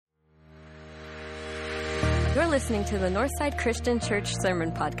listening to the Northside Christian Church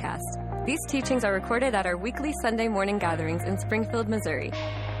Sermon Podcast. These teachings are recorded at our weekly Sunday morning gatherings in Springfield, Missouri.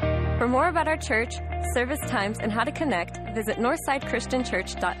 For more about our church, service times, and how to connect, visit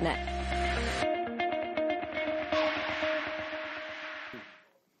northsidechristianchurch.net.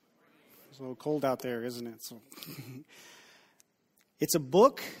 It's a little cold out there, isn't it? So it's a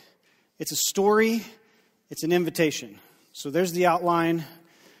book, it's a story, it's an invitation. So there's the outline.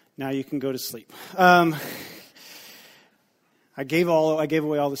 Now you can go to sleep. I gave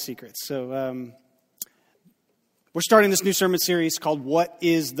away all the secrets. So we're starting this new sermon series called What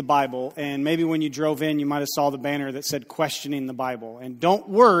is the Bible? And maybe when you drove in, you might have saw the banner that said Questioning the Bible. And don't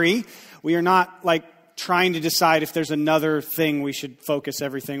worry, we are not trying to decide if there's another thing we should focus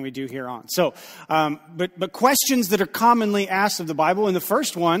everything we do here on. So, but questions that are commonly asked of the Bible, and the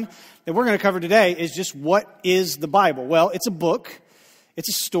first one that we're going to cover today is just, what is the Bible? Well, it's a book, it's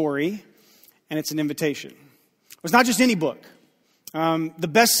a story, and it's an invitation. It's not just any book. The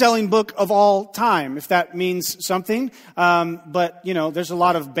best-selling book of all time, if that means something. But, there's a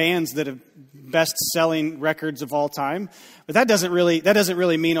lot of bands that have best-selling records of all time. But that doesn't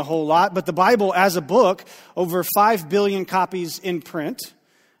really mean a whole lot. But the Bible as a book, over 5 billion copies in print.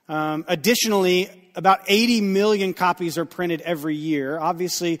 Additionally, about 80 million copies are printed every year.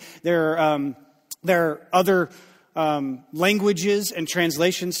 Obviously, there are other languages and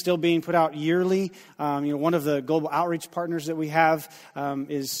translations still being put out yearly. One of the global outreach partners that we have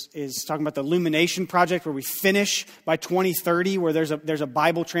is talking about the Illumination Project, where we finish by 2030, where there's a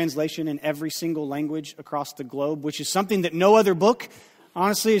Bible translation in every single language across the globe, which is something that no other book,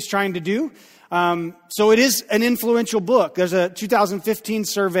 honestly, is trying to do. So it is an influential book. There's a 2015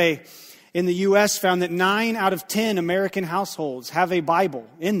 survey in the U.S. found that 9 out of 10 American households have a Bible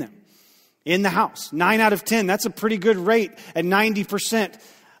in them. In the house. 9 out of 10. That's a pretty good rate at 90%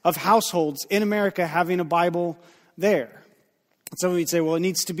 of households in America having a Bible there. And some of you say, well, it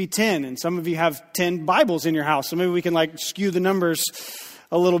needs to be 10. And some of you have 10 Bibles in your house. So maybe we can skew the numbers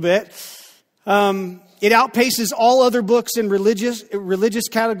a little bit. It outpaces all other books in religious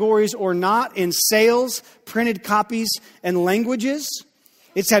categories or not, in sales, printed copies, and languages.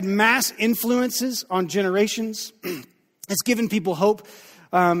 It's had mass influences on generations. It's given people hope.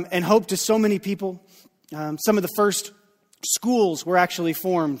 And hope to so many people. Some of the first schools were actually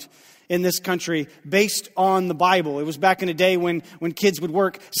formed in this country based on the Bible. It was back in a day when kids would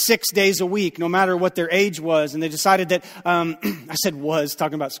work 6 days a week, no matter what their age was. And they decided that, I said was,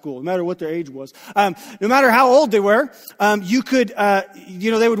 talking about school, no matter what their age was. No matter how old they were, you could,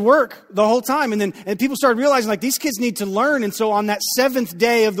 they would work the whole time. And people started realizing, these kids need to learn. And so on that 7th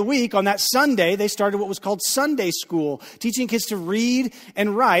day of the week, on that Sunday, they started what was called Sunday school, teaching kids to read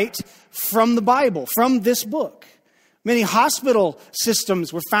and write from the Bible, from this book. Many hospital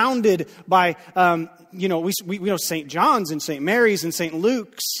systems were founded by, we know St. John's and St. Mary's and St.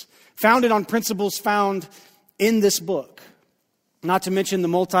 Luke's, founded on principles found in this book. Not to mention the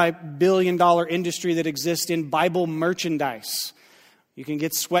multi-billion-dollar industry that exists in Bible merchandise. You can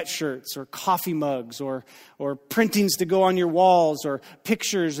get sweatshirts or coffee mugs or printings to go on your walls or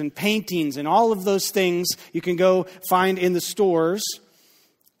pictures and paintings and all of those things you can go find in the stores.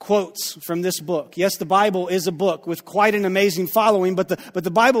 Quotes from this book. Yes, the Bible is a book with quite an amazing following, but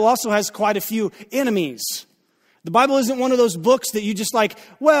the Bible also has quite a few enemies. The Bible isn't one of those books that you just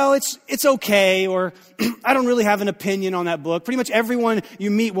it's okay, or I don't really have an opinion on that book. Pretty much everyone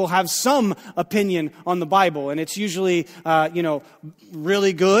you meet will have some opinion on the Bible, and it's usually,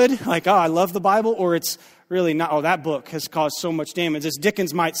 really good, I love the Bible, or it's really not, that book has caused so much damage. As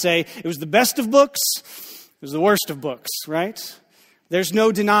Dickens might say, it was the best of books, it was the worst of books, right? There's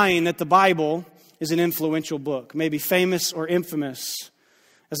no denying that the Bible is an influential book, maybe famous or infamous.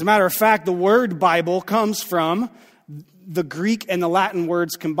 As a matter of fact, the word Bible comes from the Greek and the Latin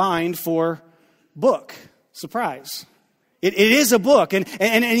words combined for book. Surprise. It is a book, and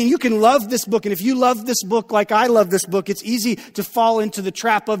you can love this book, and if you love this book like I love this book, it's easy to fall into the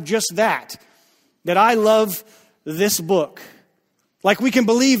trap of just that I love this book. We can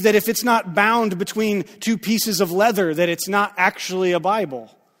believe that if it's not bound between two pieces of leather, that it's not actually a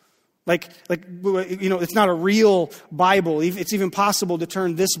Bible. It's not a real Bible. It's even possible to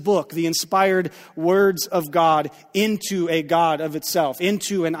turn this book, the inspired words of God, into a God of itself,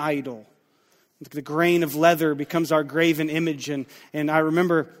 into an idol. The grain of leather becomes our graven image. And I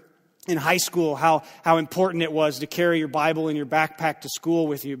remember in high school how important it was to carry your Bible in your backpack to school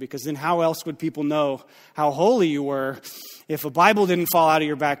with you, because then how else would people know how holy you were if a Bible didn't fall out of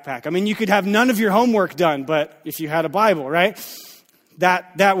your backpack? I mean, you could have none of your homework done, but if you had a Bible, right?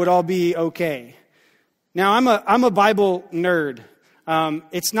 That would all be okay. Now, I'm a Bible nerd.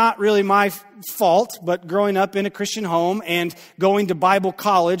 It's not really my fault, but growing up in a Christian home and going to Bible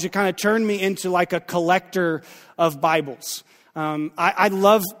college, it kind of turned me into like a collector of Bibles. I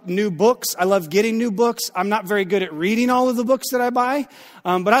love new books. I love getting new books. I'm not very good at reading all of the books that I buy,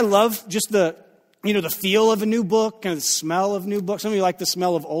 but I love just the feel of a new book, kind of the smell of new books. Some of you like the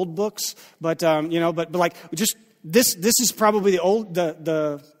smell of old books, but like just this is probably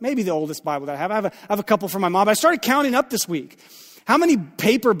maybe the oldest Bible that I have. I have a couple from my mom. But I started counting up this week. How many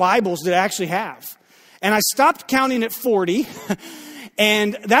paper Bibles did I actually have? And I stopped counting at 40,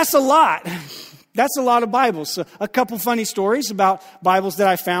 and that's a lot. That's a lot of Bibles. So a couple funny stories about Bibles that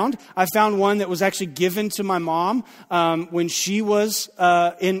I found. I found one that was actually given to my mom when she was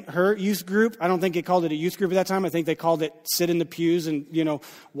in her youth group. I don't think they called it a youth group at that time. I think they called it sit in the pews and,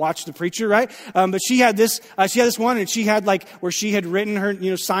 watch the preacher, right? But she had this one, and she had like where she had written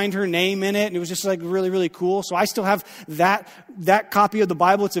her, signed her name in it, and it was just like really, really cool. So I still have that copy of the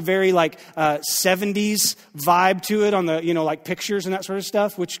Bible. It's a very like 70s vibe to it on the, like pictures and that sort of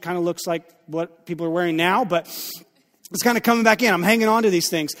stuff, which kind of looks like what people are wearing now, but it's kind of coming back in. I'm hanging on to these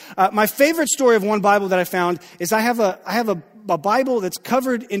things. My favorite story of one Bible that I found is I have a Bible that's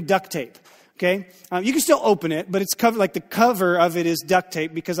covered in duct tape. Okay, you can still open it, but it's covered, like the cover of it is duct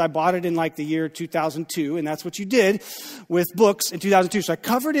tape because I bought it in like the year 2002, and that's what you did with books in 2002. So I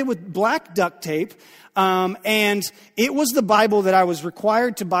covered it with black duct tape, and it was the Bible that I was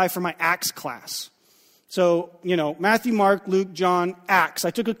required to buy for my Acts class. So, Matthew, Mark, Luke, John, Acts.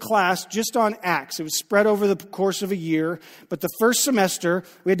 I took a class just on Acts. It was spread over the course of a year. But the first semester,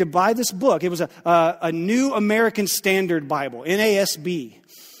 we had to buy this book. It was a New American Standard Bible, NASB.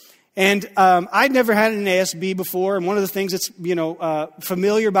 And I'd never had an NASB before. And one of the things that's,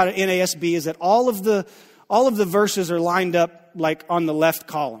 familiar about an NASB is that all of the verses are lined up like on the left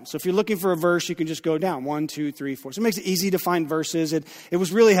column. So if you're looking for a verse, you can just go down 1, 2, 3, 4. So it makes it easy to find verses. It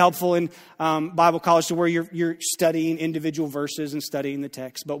was really helpful in Bible college to where you're studying individual verses and studying the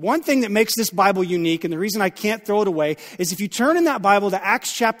text. But one thing that makes this Bible unique, and the reason I can't throw it away, is if you turn in that Bible to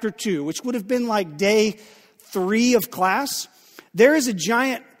Acts chapter 2, which would have been like day 3 of class, there is a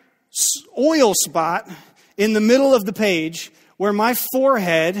giant oil spot in the middle of the page where my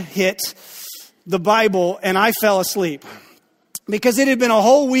forehead hit the Bible and I fell asleep. Because it had been a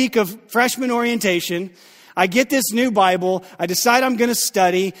whole week of freshman orientation. I get this new Bible. I decide I'm going to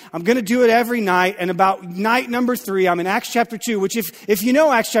study. I'm going to do it every night. And about night number 3, I'm in Acts chapter 2, which if you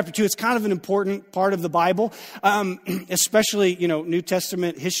know Acts chapter 2, it's kind of an important part of the Bible, especially, New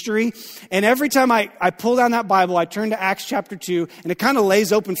Testament history. And every time I pull down that Bible, I turn to Acts chapter 2, and it kind of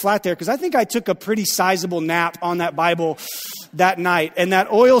lays open flat there because I think I took a pretty sizable nap on that Bible that night. And that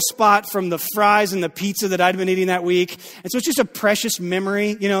oil spot from the fries and the pizza that I'd been eating that week. And so it's just a precious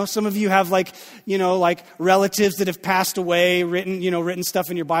memory. Some of you have like relatives that have passed away, written stuff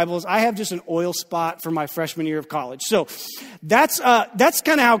in your Bibles. I have just an oil spot from my freshman year of college. So that's kind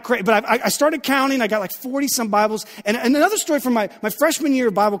of how crazy. But I started counting. I got like 40 some Bibles. And another story from my freshman year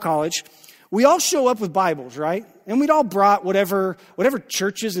of Bible college. We all show up with Bibles, right? And we'd all brought whatever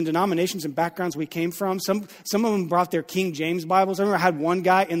churches and denominations and backgrounds we came from. Some of them brought their King James Bibles. I remember I had one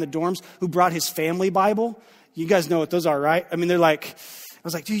guy in the dorms who brought his family Bible. You guys know what those are, right? I mean, they're like, I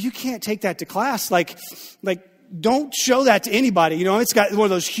was like, dude, you can't take that to class. Like, don't show that to anybody. It's got one of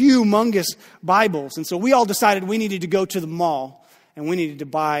those humongous Bibles. And so we all decided we needed to go to the mall and we needed to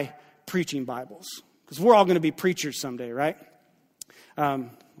buy preaching Bibles because we're all going to be preachers someday, right?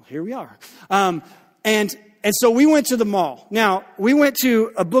 Here we are. And so we went to the mall. Now, we went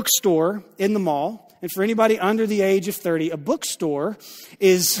to a bookstore in the mall. And for anybody under the age of 30, a bookstore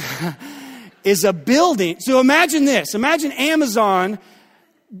is a building. So imagine this. Imagine Amazon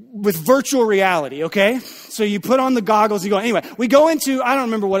with virtual reality, okay? So you put on the goggles, you go. Anyway, we go into, I don't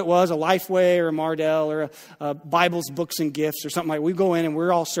remember what it was, a Lifeway or a Mardell or a Bibles, Books, and Gifts or something like that. We go in and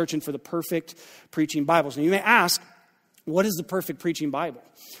we're all searching for the perfect preaching Bibles. And you may ask, what is the perfect preaching Bible?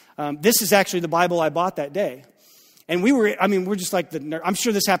 This is actually the Bible I bought that day. And we're just like I'm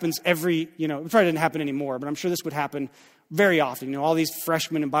sure this happens it probably didn't happen anymore, but I'm sure this would happen very often. All these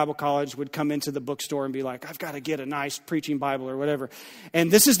freshmen in Bible college would come into the bookstore and be like, I've got to get a nice preaching Bible or whatever. And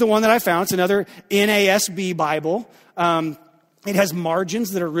this is the one that I found. It's another NASB Bible. It has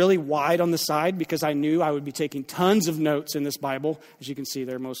margins that are really wide on the side because I knew I would be taking tons of notes in this Bible. As you can see,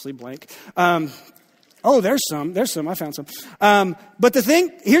 they're mostly blank. Oh, there's some. I found some. But the thing,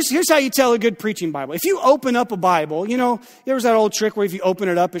 here's how you tell a good preaching Bible. If you open up a Bible, there was that old trick where if you open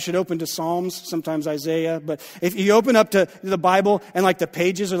it up, it should open to Psalms, sometimes Isaiah. But if you open up to the Bible and like the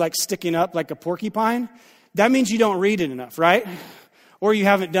pages are like sticking up like a porcupine, that means you don't read it enough, right? Or you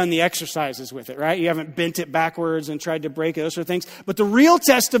haven't done the exercises with it, right? You haven't bent it backwards and tried to break it, those sort of things. But the real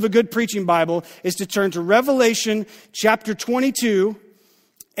test of a good preaching Bible is to turn to Revelation chapter 22,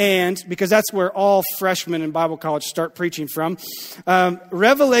 and because that's where all freshmen in Bible college start preaching from.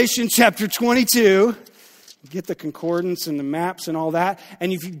 Revelation chapter 22, get the concordance and the maps and all that.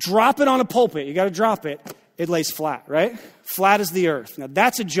 And if you drop it on a pulpit, you got to drop it, it lays flat, right? Flat as the earth. Now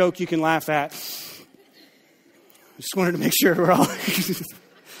that's a joke you can laugh at. Just wanted to make sure we're all on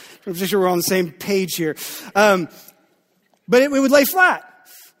the same page here. But it would lay flat.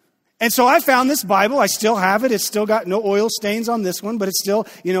 And so I found this Bible. I still have it. It's still got no oil stains on this one, but it's still,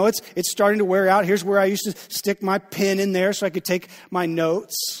 it's starting to wear out. Here's where I used to stick my pen in there so I could take my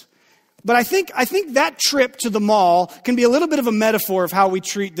notes. But I think that trip to the mall can be a little bit of a metaphor of how we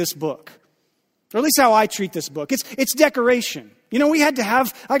treat this book. Or at least how I treat this book. It's decoration.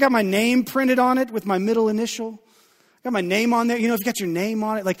 I got my name printed on it with my middle initial. Got my name on there. If you got your name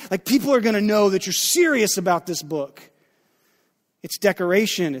on it, like people are going to know that you're serious about this book. It's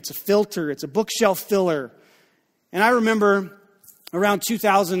decoration. It's a filter. It's a bookshelf filler. And I remember around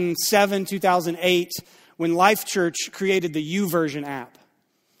 2007, 2008, when Life Church created the YouVersion app.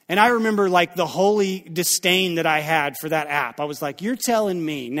 And I remember the holy disdain that I had for that app. I was like, you're telling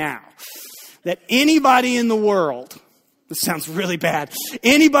me now that anybody in the world, this sounds really bad,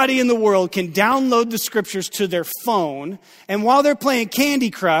 anybody in the world can download the scriptures to their phone, and while they're playing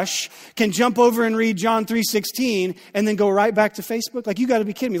Candy Crush, can jump over and read John 3:16 and then go right back to Facebook? You got to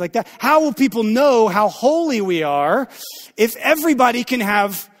be kidding me. Like that. How will people know how holy we are if everybody can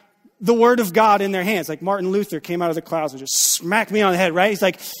have the word of God in their hands? Like Martin Luther came out of the clouds and just smacked me on the head, right? He's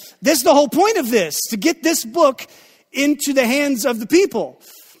like, this is the whole point of this, to get this book into the hands of the people.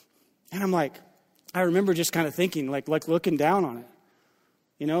 And I'm like, I remember just kind of thinking, like looking down on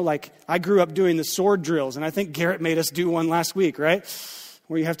it. I grew up doing the sword drills, and I think Garrett made us do one last week, right?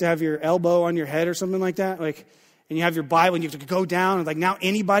 Where you have to have your elbow on your head or something like that. And you have your Bible, and you have to go down, and now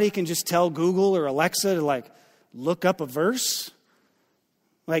anybody can just tell Google or Alexa to look up a verse.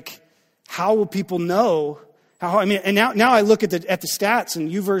 How will people know? And now I look at the stats,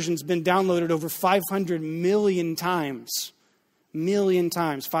 and YouVersion's been downloaded over 500 million times.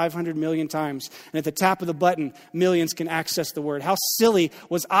 500 million times. And at the tap of the button, millions can access the word. How silly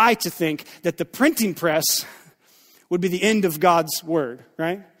was I to think that the printing press would be the end of God's word,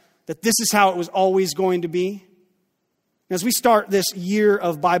 right? That this is how it was always going to be. As we start this year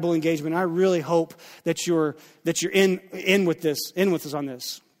of Bible engagement, I really hope that you're in with us on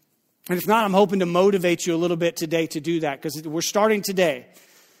this. And if not, I'm hoping to motivate you a little bit today to do that, because we're starting today.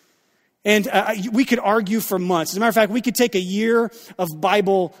 And we could argue for months. As a matter of fact, we could take a year of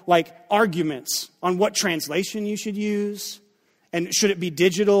Bible arguments on what translation you should use, and should it be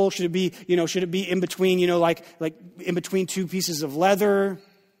digital? Should it be in between in between two pieces of leather?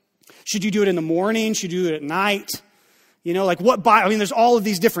 Should you do it in the morning? Should you do it at night? What Bible? There's all of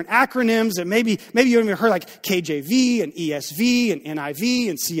these different acronyms that maybe you haven't even heard, like KJV and ESV and NIV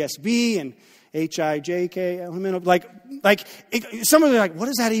and CSB and HIJK. Some of them are like, what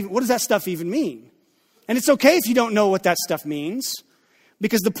does that stuff even mean? And it's okay if you don't know what that stuff means,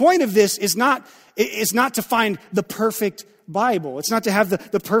 because the point of this is not to find the perfect Bible. It's not to have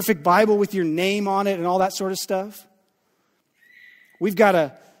the perfect Bible with your name on it and all that sort of stuff. We've got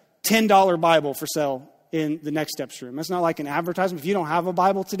a $10 Bible for sale in the Next Steps room. That's not like an advertisement. If you don't have a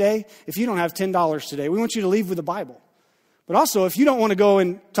Bible today, if you don't have $10 today, we want you to leave with a Bible. But also, if you don't want to go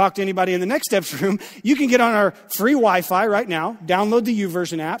and talk to anybody in the Next Steps room, you can get on our free Wi-Fi right now, download the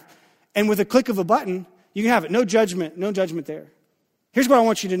YouVersion app, and with a click of a button, you can have it. No judgment there. Here's what I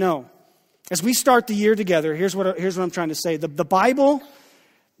want you to know. As we start the year together, here's what I'm trying to say. The Bible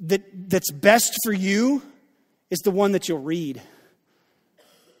that's best for you is the one that you'll read.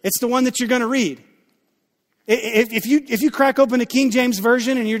 It's the one that you're going to read. If you crack open a King James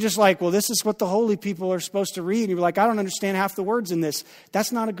Version and you're just like, well, this is what the holy people are supposed to read, and you're like, I don't understand half the words in this,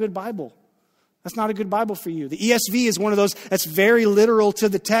 that's not a good Bible. That's not a good Bible for you. The ESV is one of those that's very literal to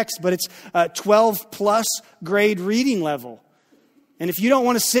the text, but it's 12 plus grade reading level. And if you don't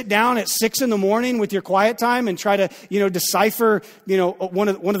want to sit down at 6 a.m. with your quiet time and try to, decipher, one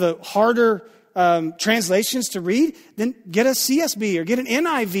of the harder translations to read, then get a CSB or get an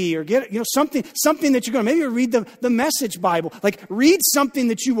NIV or get, something that you're going to, maybe read the Message Bible. Read something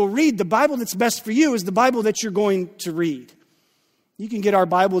that you will read. The Bible that's best for you is the Bible that you're going to read. You can get our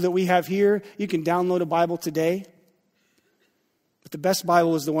Bible that we have here. You can download a Bible today. But the best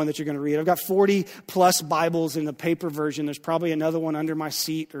Bible is the one that you're going to read. I've got 40 plus Bibles in the paper version. There's probably another one under my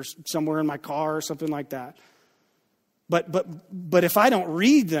seat or somewhere in my car or something like that. But if I don't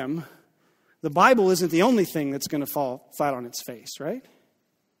read them, the Bible isn't the only thing that's going to fall flat on its face, right?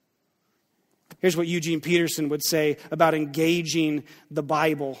 Here's what Eugene Peterson would say about engaging the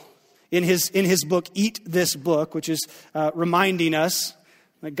Bible. In his book, Eat This Book, which is reminding us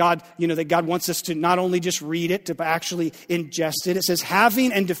that God wants us to not only just read it, to actually ingest it. It says,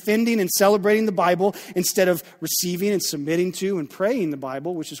 having and defending and celebrating the Bible instead of receiving and submitting to and praying the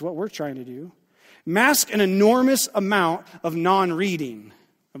Bible, which is what we're trying to do, mask an enormous amount of non-reading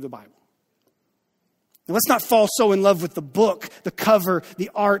of the Bible. Now, let's not fall so in love with the book, the cover,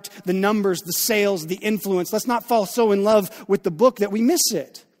 the art, the numbers, the sales, the influence. Let's not fall so in love with the book that we miss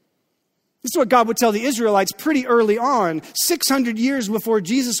it. This is what God would tell the Israelites pretty early on, 600 years before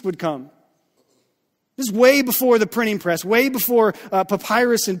Jesus would come. This is way before the printing press, way before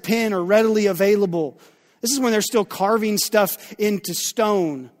papyrus and pen are readily available. This is when they're still carving stuff into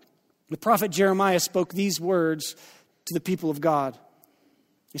stone. The prophet Jeremiah spoke these words to the people of God.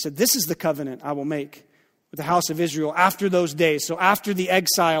 He said, "This is the covenant I will make with the house of Israel after those days." So after the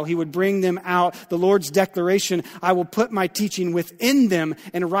exile, he would bring them out. The Lord's declaration, "I will put my teaching within them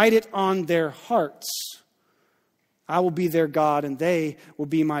and write it on their hearts. I will be their God and they will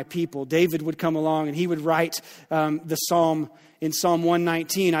be my people." David would come along and he would write the psalm in Psalm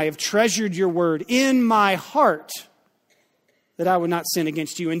 119, "I have treasured your word in my heart that I would not sin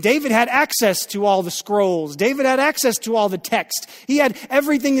against you." And David had access to all the scrolls. David had access to all the text. He had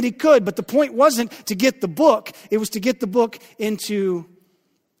everything that he could, but the point wasn't to get the book. It was to get the book into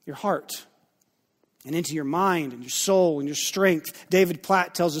your heart and into your mind and your soul and your strength. David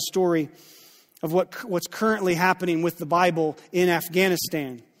Platt tells a story of what's currently happening with the Bible in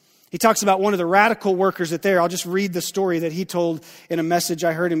Afghanistan. He talks about one of the radical workers there. I'll just read the story that he told in a message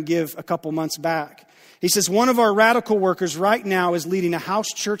I heard him give a couple months back. He says, "One of our radical workers right now is leading a house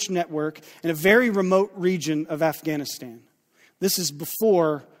church network in a very remote region of Afghanistan." This is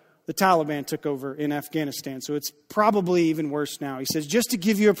before the Taliban took over in Afghanistan, so it's probably even worse now. He says, "Just to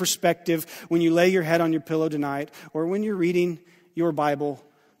give you a perspective when you lay your head on your pillow tonight or when you're reading your Bible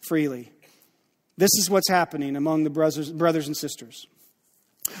freely, this is what's happening among the brothers and sisters.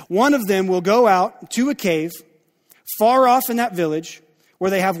 One of them will go out to a cave far off in that village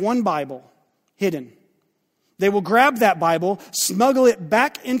where they have one Bible hidden. They will grab that Bible, smuggle it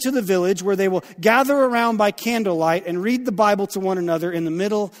back into the village where they will gather around by candlelight and read the Bible to one another in the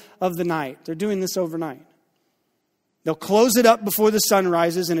middle of the night." They're doing this overnight. "They'll close it up before the sun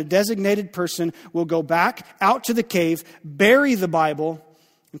rises, and a designated person will go back out to the cave, bury the Bible,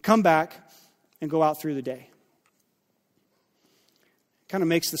 and come back and go out through the day." Kind of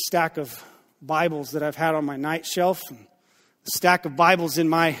makes the stack of Bibles that I've had on my night shelf and the stack of Bibles in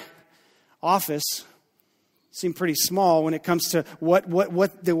my office seem pretty small when it comes to what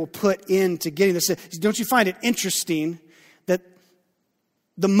they will put into getting this. Don't you find it interesting that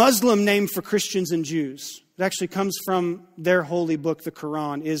the Muslim name for Christians and Jews, it actually comes from their holy book, the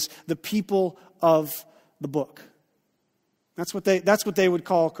Quran, is the people of the book. That's what they would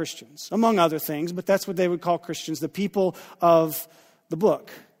call Christians, among other things, but that's what they would call Christians, the people of the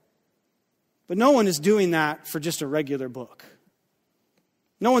book. But no one is doing that for just a regular book.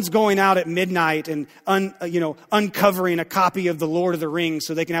 No one's going out at midnight and uncovering a copy of The Lord of the Rings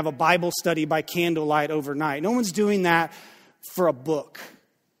so they can have a Bible study by candlelight overnight. No one's doing that for a book.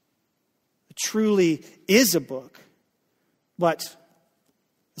 It truly is a book, but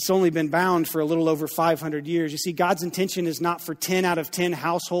it's only been bound for a little over 500 years. You see, God's intention is not for 10 out of 10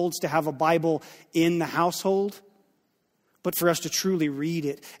 households to have a Bible in the household, but for us to truly read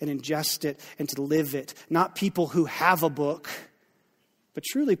it and ingest it and to live it. Not people who have a book, but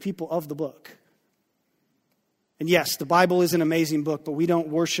truly people of the book. And yes, the Bible is an amazing book, but we don't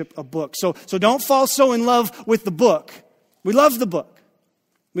worship a book. So don't fall so in love with the book. We love the book.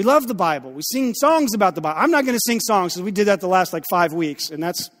 We love the Bible. We sing songs about the Bible. I'm not going to sing songs because we did that the last 5 weeks, and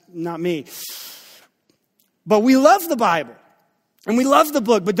that's not me. But we love the Bible. And we love the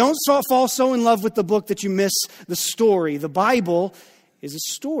book, but don't fall so in love with the book that you miss the story. The Bible is a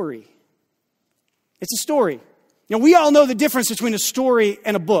story. It's a story. We all know the difference between a story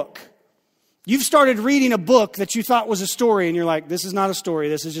and a book. You've started reading a book that you thought was a story, and you're like, this is not a story,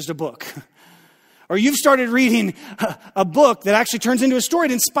 this is just a book. Or you've started reading a book that actually turns into a story.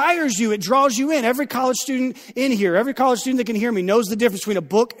 It inspires you, it draws you in. Every college student in here, every college student that can hear me knows the difference between a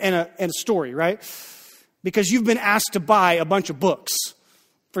book and a story, right? Because you've been asked to buy a bunch of books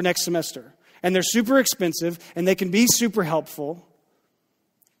for next semester. And they're super expensive, and they can be super helpful.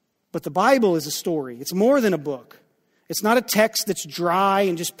 But the Bible is a story. It's more than a book. It's not a text that's dry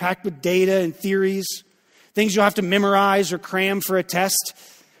and just packed with data and theories, things you'll have to memorize or cram for a test,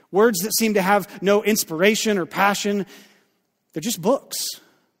 words that seem to have no inspiration or passion. They're just books.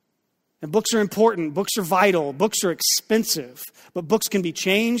 And books are important. Books are vital. Books are expensive. But books can be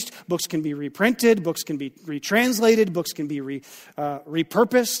changed. Books can be reprinted. Books can be retranslated. Books can be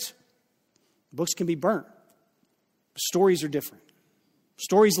repurposed. Books can be burnt. Stories are different.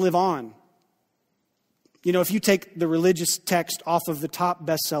 Stories live on. You know, if you take the religious text off of the top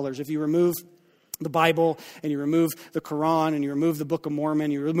bestsellers, if you remove the Bible and you remove the Quran and you remove the Book of Mormon,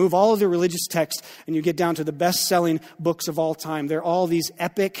 you remove all of the religious texts and you get down to the best-selling books of all time, they're all these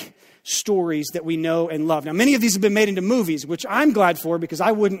epic stories that we know and love. Now, many of these have been made into movies, which I'm glad for because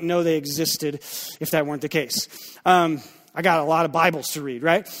I wouldn't know they existed if that weren't the case. I got a lot of Bibles to read,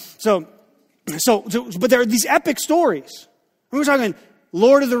 right? But there are these epic stories. We're talking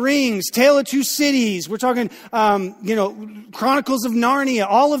Lord of the Rings, Tale of Two Cities. We're talking, Chronicles of Narnia.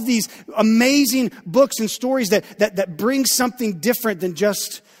 All of these amazing books and stories that bring something different than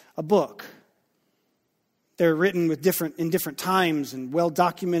just a book. They're written in different times and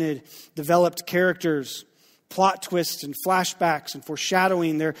well-documented, developed characters, plot twists and flashbacks and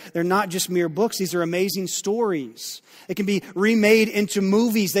foreshadowing. They're not just mere books. These are amazing stories. They can be remade into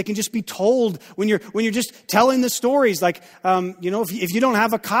movies. They can just be told when you're just telling the stories. Like, if you don't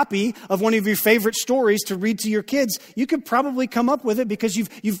have a copy of one of your favorite stories to read to your kids, you could probably come up with it because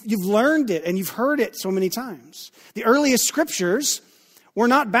you've learned it and you've heard it so many times. The earliest scriptures were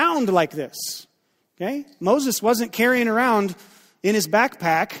not bound like this. Okay? Moses wasn't carrying around in his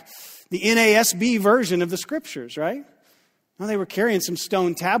backpack the NASB version of the scriptures, right? No, they were carrying some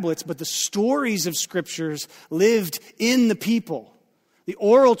stone tablets, but the stories of scriptures lived in the people. The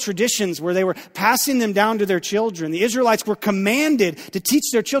oral traditions where they were passing them down to their children. The Israelites were commanded to teach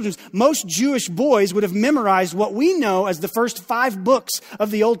their children. Most Jewish boys would have memorized what we know as the first 5 books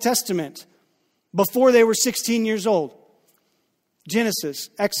of the Old Testament before they were 16 years old.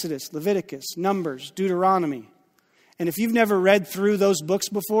 Genesis, Exodus, Leviticus, Numbers, Deuteronomy. And if you've never read through those books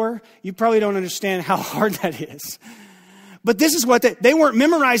before, you probably don't understand how hard that is. But this is what they weren't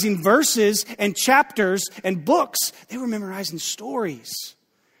memorizing verses and chapters and books. They were memorizing stories.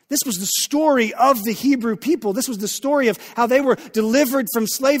 This was the story of the Hebrew people. This was the story of how they were delivered from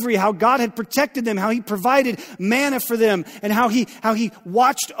slavery, how God had protected them, how He provided manna for them, and how He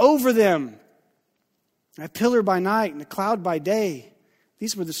watched over them. A pillar by night and a cloud by day.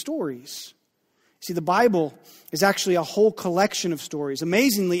 These were the stories. See, the Bible is actually a whole collection of stories.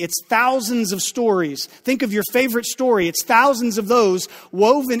 Amazingly, it's thousands of stories. Think of your favorite story. It's thousands of those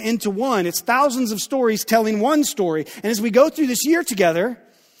woven into one. It's thousands of stories telling one story. And as we go through this year together,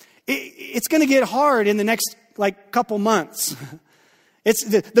 it's going to get hard in the next couple months. It's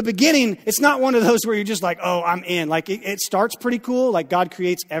the beginning. It's not one of those where you're just like, oh, I'm in. It starts pretty cool. Like God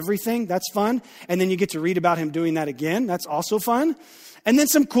creates everything. That's fun. And then you get to read about Him doing that again. That's also fun. And then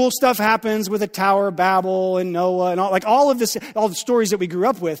some cool stuff happens with the Tower of Babel and Noah and all of this, all the stories that we grew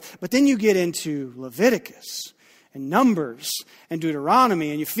up with. But then you get into Leviticus and Numbers and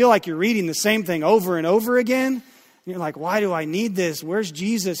Deuteronomy, and you feel like you're reading the same thing over and over again. And you're like, why do I need this? Where's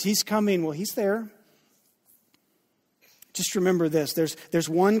Jesus? He's coming. Well, He's there. Just remember this. There's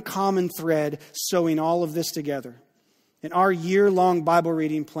one common thread sewing all of this together. And our year-long Bible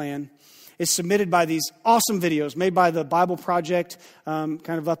reading plan is submitted by these awesome videos made by the Bible Project, kind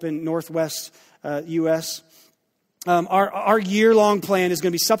of up in Northwest U.S. Our year-long plan is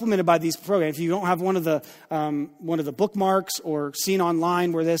going to be supplemented by these programs. If you don't have one of the bookmarks or seen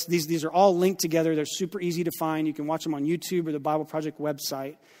online where these are all linked together, they're super easy to find. You can watch them on YouTube or the Bible Project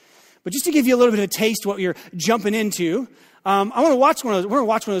website. But just to give you a little bit of a taste of what you're jumping into, we're going to watch one of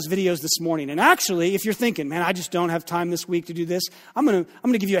those videos this morning. And actually, if you're thinking, man, I just don't have time this week to do this, I'm going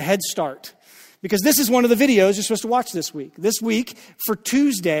to give you a head start. Because this is one of the videos you're supposed to watch this week. This week, for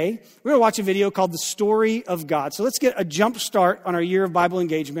Tuesday, we're going to watch a video called The Story of God. So let's get a jump start on our year of Bible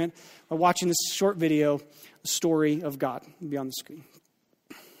engagement by watching this short video, The Story of God. It'll be on the screen.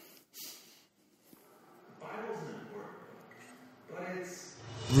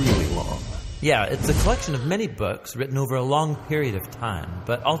 Really long. Yeah, it's a collection of many books written over a long period of time,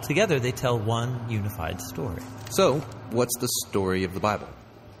 but altogether they tell one unified story. So, what's the story of the Bible?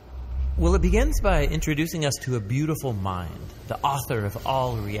 Well, it begins by introducing us to a beautiful mind, the author of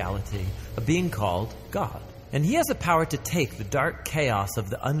all reality, a being called God. And He has the power to take the dark chaos of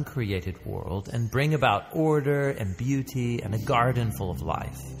the uncreated world and bring about order and beauty and a garden full of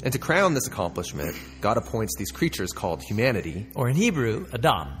life. And to crown this accomplishment, God appoints these creatures called humanity, or in Hebrew,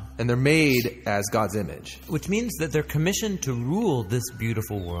 Adam. And they're made as God's image. Which means that they're commissioned to rule this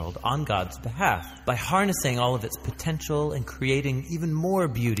beautiful world on God's behalf by harnessing all of its potential and creating even more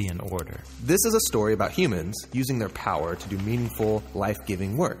beauty and order. This is a story about humans using their power to do meaningful,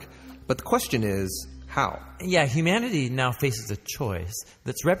 life-giving work. But the question is, How? Yeah, humanity now faces a choice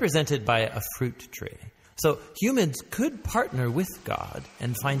that's represented by a fruit tree. So humans could partner with God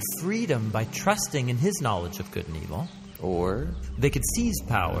and find freedom by trusting in his knowledge of good and evil. Or They could seize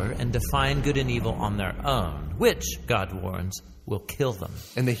power and define good and evil on their own, which, God warns, will kill them.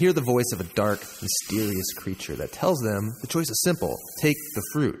 and they hear the voice of a dark, mysterious creature that tells them the choice is simple. Take the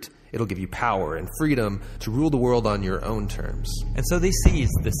fruit. It'll give you power and freedom to rule the world on your own terms. And so they seize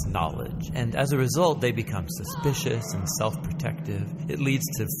this knowledge, and as a result, they become suspicious and self-protective. It leads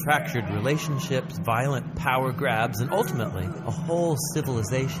to fractured relationships, violent power grabs, and ultimately, a whole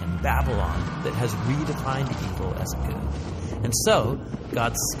civilization, Babylon, that has redefined evil as good. And so,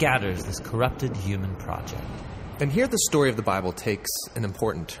 God scatters this corrupted human project. And here the story of the Bible takes an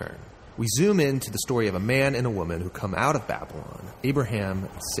important turn. We zoom into the story of a man and a woman who come out of Babylon, Abraham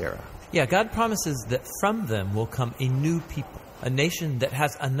and Sarah. Yeah, God promises that from them will come a new people, a nation that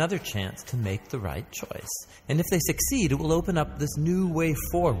has another chance to make the right choice. And if they succeed, it will open up this new way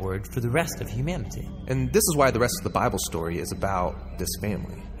forward for the rest of humanity. And this is why the rest of the Bible story is about this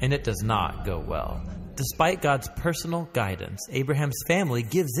family. And it does not go well. Despite God's personal guidance, Abraham's family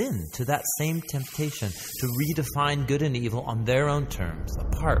gives in to that same temptation to redefine good and evil on their own terms,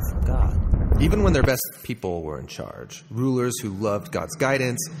 apart from God. Even when their best people were in charge, rulers who loved God's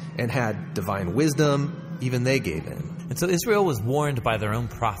guidance and had divine wisdom, even they gave in. And so Israel was warned by their own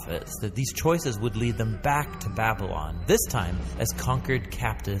prophets that these choices would lead them back to Babylon, this time as conquered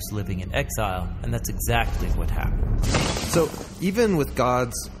captives living in exile, and that's exactly what happened. So even with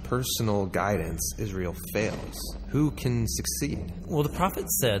God's personal guidance, Israel fails. Who can succeed? Well, the prophet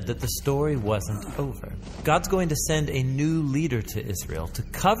said that the story wasn't over. God's going to send a new leader to Israel to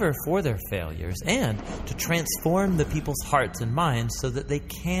cover for their failures and to transform the people's hearts and minds so that they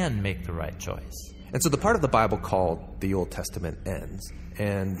can make the right choice. And so the part of the Bible called the Old Testament ends,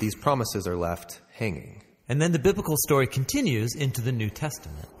 and these promises are left hanging. And then the biblical story continues into the New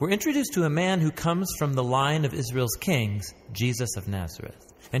Testament. We're introduced to a man who comes from the line of Israel's kings, Jesus of Nazareth.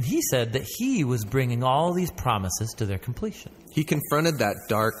 And he said that he was bringing all these promises to their completion. He confronted that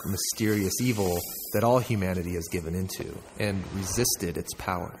dark, mysterious evil that all humanity is given into and resisted its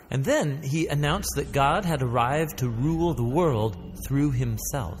power. And then he announced that God had arrived to rule the world through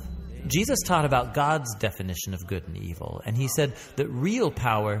himself. Jesus taught about God's definition of good and evil, and he said that real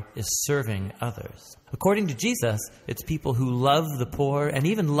power is serving others. According to Jesus, it's people who love the poor and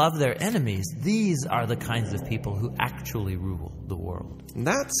even love their enemies. These are the kinds of people who actually rule the world. And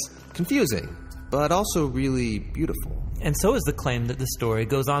that's confusing, but also really beautiful. And so is the claim that the story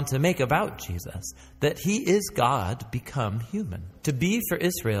goes on to make about Jesus, that he is God become human, to be for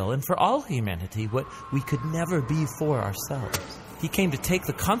Israel and for all humanity what we could never be for ourselves. He came to take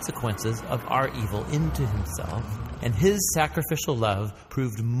the consequences of our evil into himself, and his sacrificial love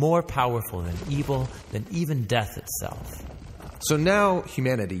proved more powerful than evil, than even death itself. So now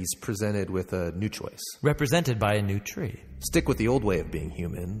humanity's presented with a new choice. Represented by a new tree. Stick with the old way of being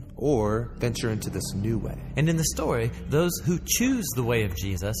human, or venture into this new way. And in the story, those who choose the way of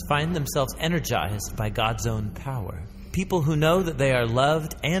Jesus find themselves energized by God's own power. People who know that they are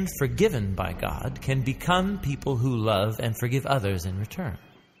loved and forgiven by God can become people who love and forgive others in return.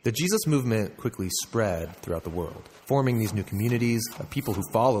 The Jesus movement quickly spread throughout the world, forming these new communities of people who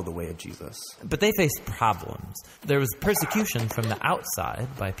follow the way of Jesus. But they faced problems. There was persecution from the outside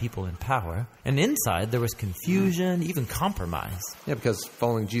by people in power, and inside there was confusion, even compromise. Yeah, because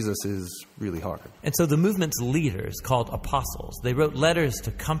following Jesus is really hard. And so the movement's leaders, called apostles, they wrote letters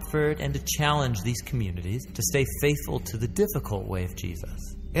to comfort and to challenge these communities to stay faithful to the difficult way of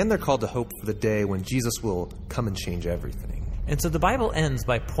Jesus. And they're called to hope for the day when Jesus will come and change everything. And so the Bible ends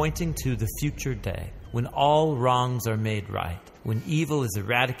by pointing to the future day, when all wrongs are made right, when evil is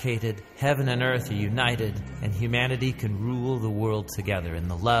eradicated, heaven and earth are united, and humanity can rule the world together in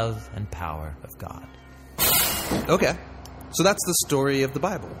the love and power of God. Okay, so that's the story of the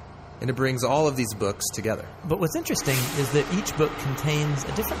Bible, and it brings all of these books together. But what's interesting is that each book contains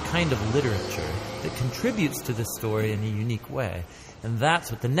a different kind of literature that contributes to the story in a unique way, and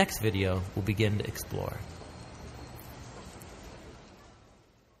that's what the next video will begin to explore.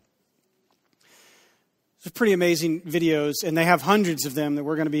 They're pretty amazing videos, and they have hundreds of them that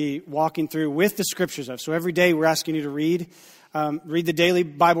we're going to be walking through with the scriptures of. So every day we're asking you to read the daily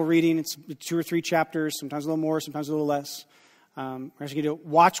Bible reading. It's 2 or 3 chapters, sometimes a little more, sometimes a little less. We're asking you to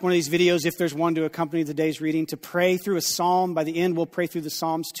watch one of these videos if there's one to accompany the day's reading, to pray through a psalm. By the end, we'll pray through the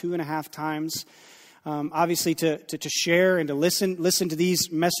Psalms 2.5 times. Obviously to share and to listen to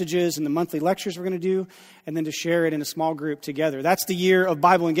these messages and the monthly lectures we're going to do, and then to share it in a small group together. That's the year of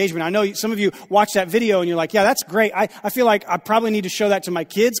Bible engagement. I know some of you watch that video and you're like, yeah, that's great. I feel like I probably need to show that to my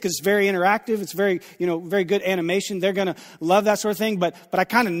kids because it's very interactive. It's very, very good animation. They're going to love that sort of thing. But I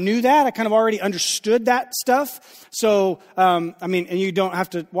kind of knew that. I kind of already understood that stuff. So, and you don't have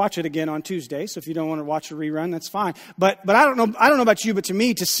to watch it again on Tuesday. So if you don't want to watch a rerun, that's fine. But I don't know about you, but to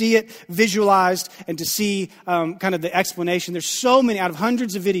me, to see it visualized and to see kind of the explanation, there's so many out of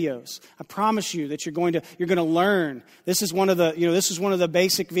hundreds of videos. I promise you that you're going to learn. This is one of the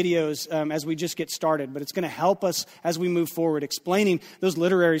basic videos as we just get started, but it's going to help us as we move forward, explaining those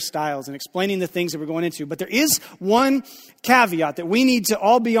literary styles and explaining the things that we're going into. But there is one caveat that we need to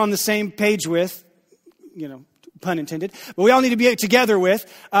all be on the same page with, pun intended, but we all need to be together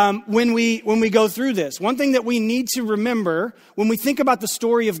with when we go through this. One thing that we need to remember when we think about the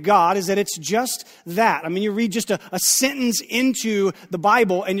story of God is that it's just that. I mean, you read just a sentence into the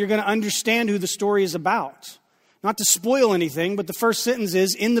Bible and you're going to understand who the story is about. Not to spoil anything, but the first sentence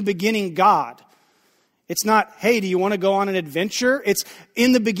is, in the beginning, God. It's not, hey, do you want to go on an adventure? It's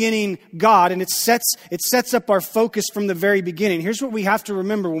in the beginning, God, and it sets up our focus from the very beginning. Here's what we have to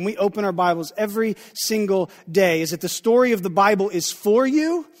remember when we open our Bibles every single day, is that the story of the Bible is for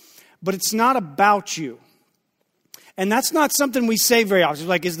you, but it's not about you. And that's not something we say very often.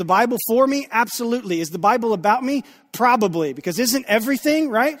 Like, is the Bible for me? Absolutely. Is the Bible about me? Probably. Because isn't everything,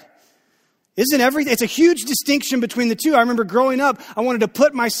 right? It's a huge distinction between the two. I remember growing up, I wanted to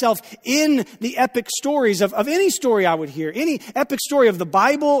put myself in the epic stories of any story I would hear, any epic story of the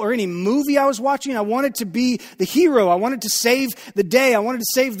Bible or any movie I was watching. I wanted to be the hero. I wanted to save the day. I wanted to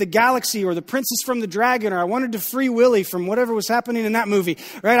save the galaxy, or the princess from the dragon, or I wanted to free Willy from whatever was happening in that movie,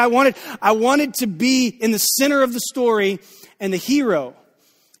 right? I wanted to be in the center of the story and the hero.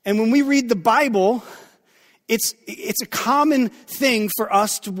 And when we read the Bible, it's a common thing for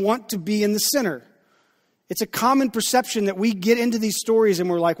us to want to be in the center. It's a common perception that we get into these stories and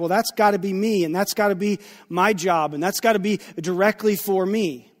we're like, well, that's got to be me, and that's got to be my job, and that's got to be directly for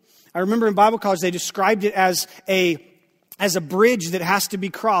me. I remember in Bible college they described it as a bridge that has to be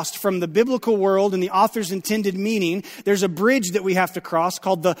crossed from the biblical world and the author's intended meaning. There's a bridge that we have to cross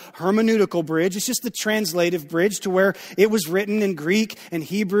called the hermeneutical bridge. It's just the translative bridge to where it was written in Greek and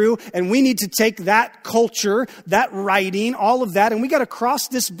Hebrew. And we need to take that culture, that writing, all of that, and we got to cross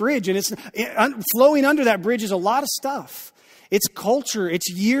this bridge. And it's flowing under that bridge is a lot of stuff. It's culture. It's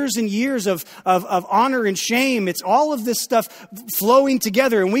years and years of honor and shame. It's all of this stuff flowing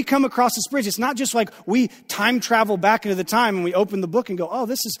together. And we come across this bridge. It's not just like we time travel back into the time and we open the book and go, oh,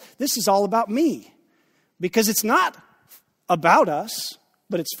 this is all about me. Because it's not about us,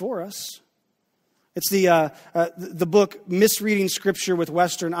 but it's for us. It's the book Misreading Scripture with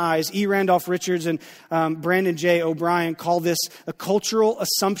Western Eyes. E. Randolph Richards and Brandon J. O'Brien call this a cultural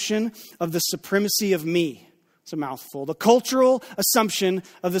assumption of the supremacy of me. It's a mouthful. The cultural assumption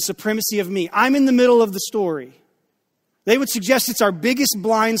of the supremacy of me. I'm in the middle of the story. They would suggest it's our biggest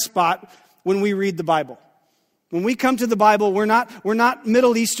blind spot when we read the Bible. When we come to the Bible, we're not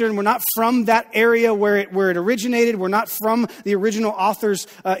Middle Eastern. We're not from that area where it originated. We're not from the original author's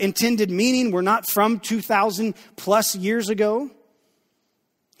intended meaning. We're not from 2,000 plus years ago.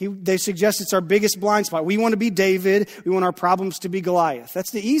 They suggest it's our biggest blind spot. We want to be David. We want our problems to be Goliath.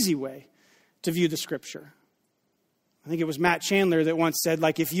 That's the easy way to view the Scripture. I think it was Matt Chandler that once said,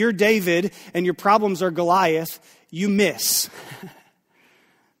 like, if you're David and your problems are Goliath, you miss.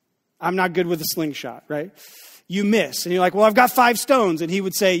 I'm not good with a slingshot, right? You miss. And you're like, well, I've got 5 stones. And he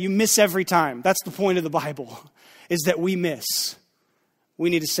would say, you miss every time. That's the point of the Bible, is that we miss.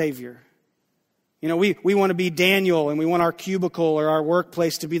 We need a Savior. We want to be Daniel, and we want our cubicle or our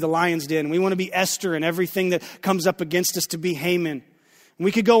workplace to be the lion's den. We want to be Esther, and everything that comes up against us to be Haman.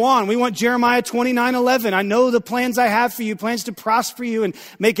 We could go on. We want Jeremiah 29:11. I know the plans I have for you, plans to prosper you and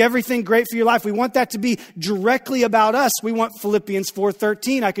make everything great for your life. We want that to be directly about us. We want Philippians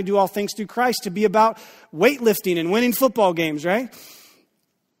 4:13. I can do all things through Christ, to be about weightlifting and winning football games, right?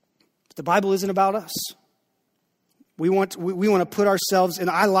 But the Bible isn't about us. We want to put ourselves, and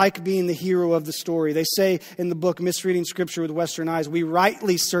I like being the hero of the story. They say in the book, Misreading Scripture with Western Eyes, we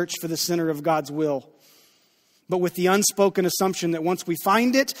rightly search for the center of God's will, but with the unspoken assumption that once we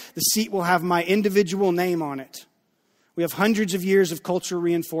find it, the seat will have my individual name on it. We have hundreds of years of cultural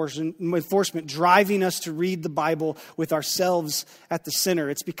reinforcement driving us to read the Bible with ourselves at the center.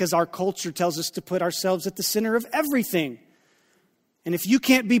 It's because our culture tells us to put ourselves at the center of everything. And if you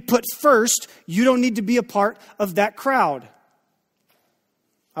can't be put first, you don't need to be a part of that crowd.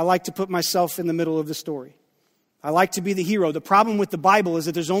 I like to put myself in the middle of the story. I like to be the hero. The problem with the Bible is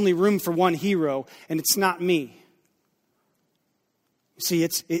that there's only room for one hero, and it's not me. See,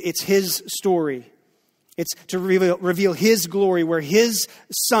 it's his story. It's to reveal his glory, where his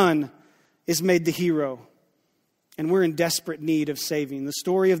son is made the hero. And we're in desperate need of saving. The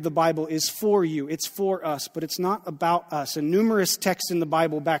story of the Bible is for you. It's for us, but it's not about us. And numerous texts in the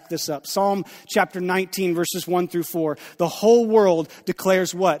Bible back this up. Psalm chapter 19, verses 1 through 4. The whole world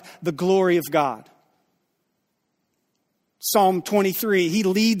declares what? The glory of God. Psalm 23, he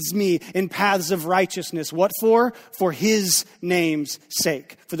leads me in paths of righteousness. What for? For his name's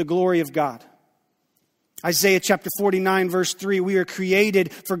sake, for the glory of God. Isaiah chapter 49, verse 3, we are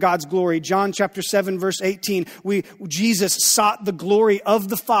created for God's glory. John chapter 7, verse 18, Jesus sought the glory of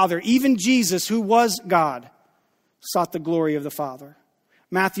the Father. Even Jesus, who was God, sought the glory of the Father.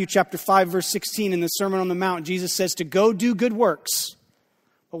 Matthew chapter 5, verse 16, in the Sermon on the Mount, Jesus says to go do good works.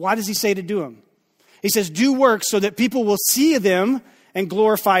 But why does he say to do them? He says, do works so that people will see them and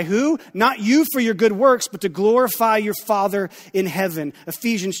glorify who? Not you for your good works, but to glorify your Father in heaven.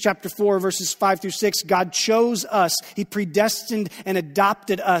 Ephesians chapter 4, verses 5 through 6. God chose us. He predestined and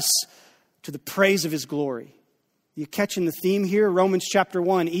adopted us to the praise of his glory. You catching the theme here? Romans chapter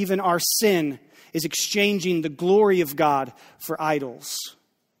 1. Even our sin is exchanging the glory of God for idols.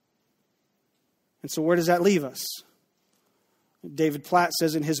 And so where does that leave us? David Platt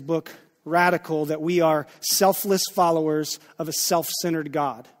says in his book, Radical, that we are selfless followers of a self-centered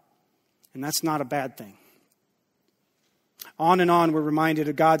God. And that's not a bad thing. On and on, we're reminded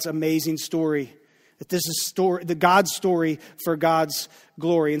of God's amazing story. That this is the God's story for God's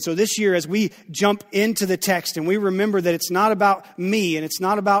glory. And so this year, as we jump into the text and we remember that it's not about me and it's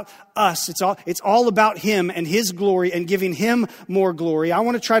not about us. It's all about him and his glory and giving him more glory. I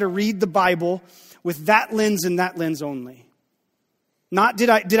want to try to read the Bible with that lens and that lens only. Not did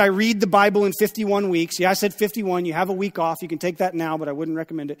I read the Bible in 51 weeks. Yeah, I said 51. You have a week off. You can take that now, but I wouldn't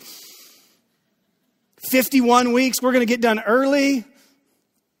recommend it. 51 weeks. We're going to get done early.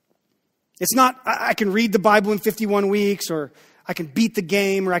 It's not, I can read the Bible in 51 weeks, or I can beat the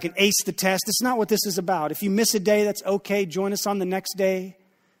game, or I can ace the test. It's not what this is about. If you miss a day, that's okay. Join us on the next day.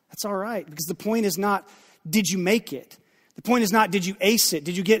 That's all right. Because the point is not, did you make it? The point is not, did you ace it?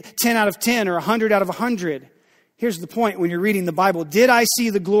 Did you get 10 out of 10 or 100 out of 100? Here's the point when you're reading the Bible. Did I see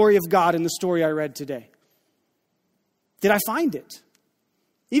the glory of God in the story I read today? Did I find it?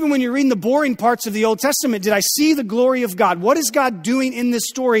 Even when you're reading the boring parts of the Old Testament, did I see the glory of God? What is God doing in this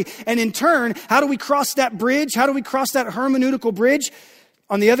story? And in turn, how do we cross that bridge? How do we cross that hermeneutical bridge?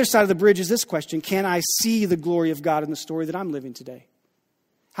 On the other side of the bridge is this question. Can I see the glory of God in the story that I'm living today?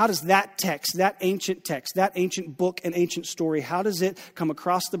 How does that text, that ancient book and ancient story, how does it come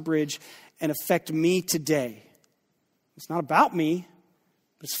across the bridge and affect me today? It's not about me,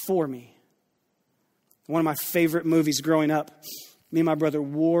 but it's for me. One of my favorite movies growing up, me and my brother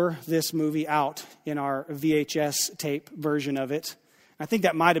wore this movie out in our VHS tape version of it. I think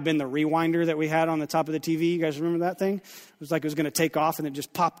that might have been the rewinder that we had on the top of the TV. You guys remember that thing? It was like it was going to take off and it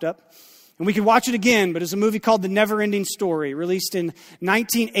just popped up. And we could watch it again, but it's a movie called The Never-Ending Story, released in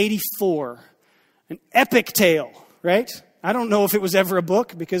 1984. An epic tale, right? I don't know if it was ever a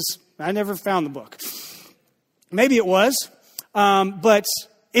book because I never found the book. Maybe it was, but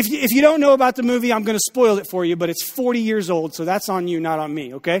if you don't know about the movie, I'm going to spoil it for you, but it's 40 years old, so that's on you, not on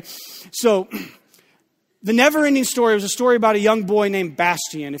me, okay? So, The Never-Ending Story was a story about a young boy named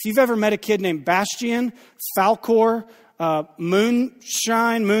Bastian. If you've ever met a kid named Bastian, Falkor,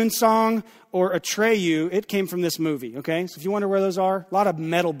 Moonshine, Moonsong, or Atreyu, it came from this movie, okay? So if you wonder where those are, a lot of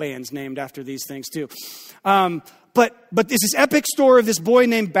metal bands named after these things too. But it's this epic story of this boy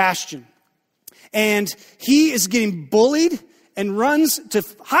named Bastian. And he is getting bullied and runs to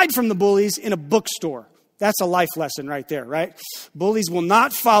hide from the bullies in a bookstore. That's a life lesson right there, right? Bullies will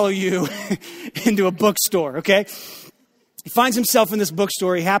not follow you into a bookstore, okay? He finds himself in this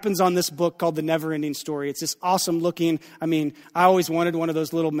bookstore. He happens on this book called The Never-Ending Story. It's this awesome looking, I always wanted one of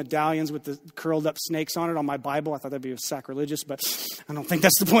those little medallions with the curled up snakes on it on my Bible. I thought that'd be sacrilegious, but I don't think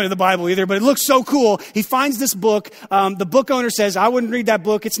that's the point of the Bible either. But it looks so cool. He finds this book. The book owner says, I wouldn't read that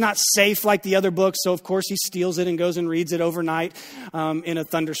book. It's not safe like the other books. So of course he steals it and goes and reads it overnight in a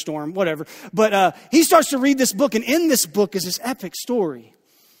thunderstorm, whatever. But he starts to read this book. And in this book is this epic story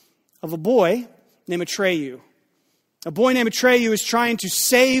of a boy named Atreyu. A boy named Atreyu is trying to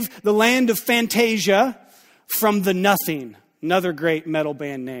save the land of Fantasia from the Nothing. Another great metal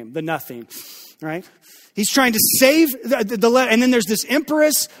band name, the Nothing, right? He's trying to save and then there's this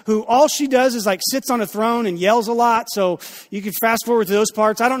empress who all she does is like sits on a throne and yells a lot. So you can fast forward to those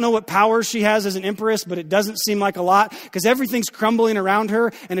parts. I don't know what power she has as an empress, but it doesn't seem like a lot because everything's crumbling around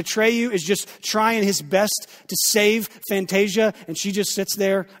her. And Atreyu is just trying his best to save Fantasia. And she just sits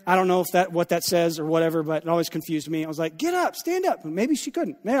there. I don't know if what that says or whatever, but it always confused me. I was like, get up, stand up. Maybe she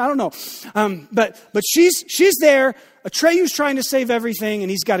couldn't. Maybe, I don't know. But she's there. Atreyu's trying to save everything and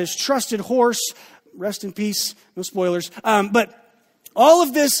he's got his trusted horse. Rest in peace. No spoilers. But all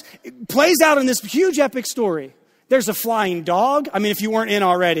of this plays out in this huge epic story. There's a flying dog. I mean, if you weren't in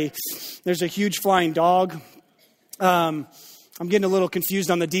already, there's a huge flying dog. I'm getting a little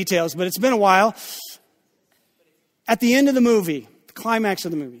confused on the details, but it's been a while. At the end of the movie, the climax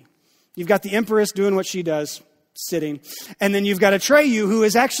of the movie, you've got the Empress doing what she does, sitting. And then you've got Atreyu who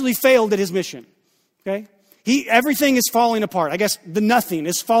has actually failed at his mission. Okay? Everything is falling apart. I guess the nothing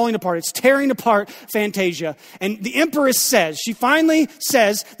is falling apart. It's tearing apart Fantasia. And the Empress she finally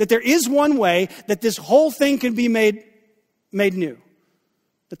says that there is one way that this whole thing can be made new.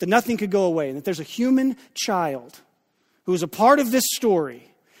 That the nothing could go away. And that there's a human child who is a part of this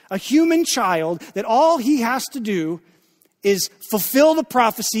story. A human child that all he has to do is fulfill the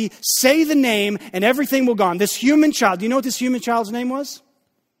prophecy, say the name, and everything will go on. This human child, do you know what this human child's name was?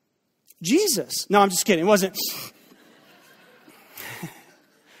 Jesus. No, I'm just kidding. It wasn't.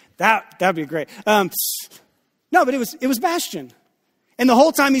 That'd be great. No, but it was Bastian. And the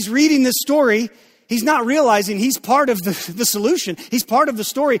whole time he's reading this story, he's not realizing he's part of the solution. He's part of the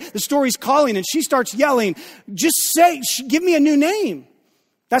story. The story's calling and she starts yelling, give me a new name.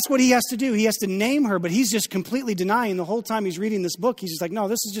 That's what he has to do. He has to name her, but he's just completely denying the whole time he's reading this book. He's just like, no,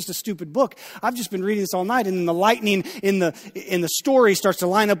 this is just a stupid book. I've just been reading this all night. And then the lightning in the story starts to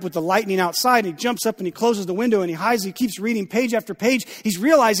line up with the lightning outside. And he jumps up and he closes the window and he hides. He keeps reading page after page. He's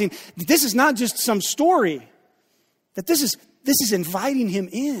realizing that this is not just some story, that this is inviting him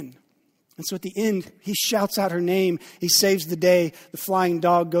in. And so at the end, he shouts out her name. He saves the day. The flying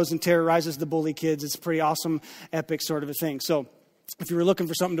dog goes and terrorizes the bully kids. It's a pretty awesome, epic sort of a thing. So if you were looking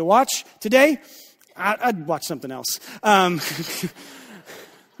for something to watch today, I'd watch something else.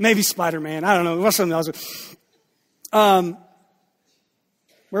 Maybe Spider-Man. I don't know. What's something else?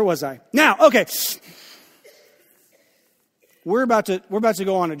 Where was I? Now, okay. We're about to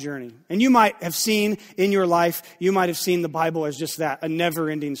go on a journey. And you might have seen in your life, you might have seen the Bible as just that, a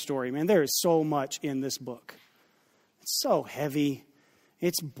never-ending story. Man, there is so much in this book. It's so heavy.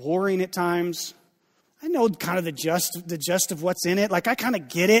 It's boring at times. I know kind of the gist of what's in it. Like, I kind of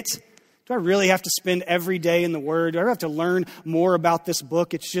get it. Do I really have to spend every day in the Word? Do I have to learn more about this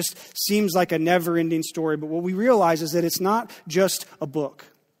book? It just seems like a never-ending story. But what we realize is that it's not just a book.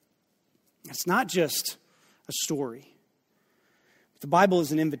 It's not just a story. The Bible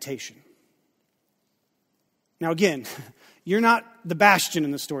is an invitation. Now, again, you're not the Bastian in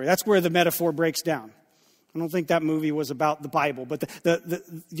the story. That's where the metaphor breaks down. I don't think that movie was about the Bible, but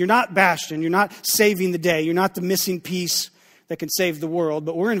you're not Bastian. You're not saving the day. You're not the missing piece that can save the world,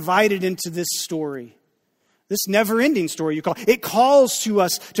 but we're invited into this story, this never-ending story It calls to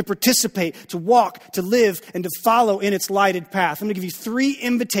us to participate, to walk, to live, and to follow in its lighted path. I'm going to give you 3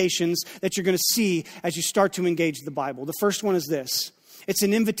 invitations that you're going to see as you start to engage the Bible. The first one is this. It's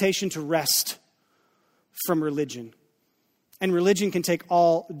an invitation to rest from religion. And religion can take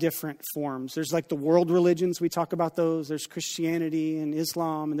all different forms. There's like the world religions. We talk about those. There's Christianity and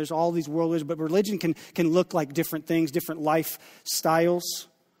Islam. And there's all these world religions. But religion can look like different things, different lifestyles.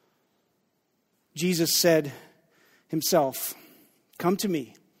 Jesus said himself, "Come to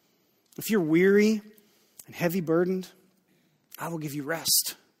me. If you're weary and heavy burdened, I will give you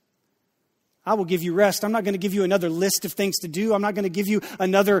rest. I will give you rest. I'm not going to give you another list of things to do. I'm not going to give you I'm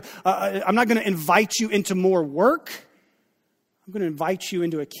not going to invite you into more work. I'm going to invite you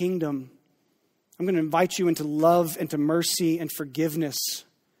into a kingdom. I'm going to invite you into love and to mercy and forgiveness.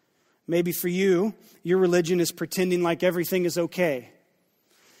 Maybe for you, your religion is pretending like everything is okay.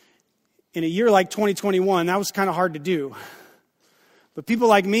 In a year like 2021, that was kind of hard to do. But people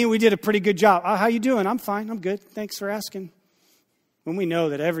like me, we did a pretty good job. How you doing? I'm fine. I'm good. Thanks for asking. When we know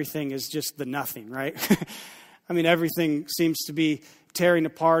that everything is just the nothing, right? I mean, everything seems to be tearing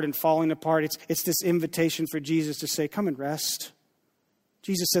apart and falling apart. It's this invitation for Jesus to say, come and rest.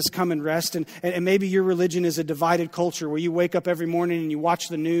 Jesus says, come and rest. And maybe your religion is a divided culture where you wake up every morning and you watch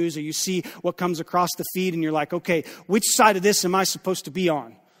the news or you see what comes across the feed and you're like, okay, which side of this am I supposed to be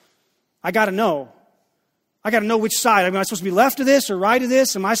on? I got to know. I got to know which side. Am I supposed to be left of this or right of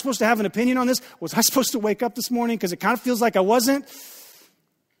this? Am I supposed to have an opinion on this? Was I supposed to wake up this morning because it kind of feels like I wasn't?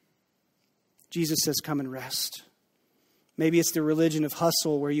 Jesus says, come and rest. Maybe it's the religion of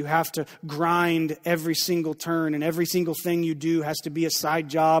hustle where you have to grind every single turn and every single thing you do has to be a side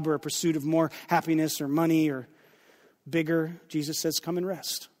job or a pursuit of more happiness or money or bigger. Jesus says, come and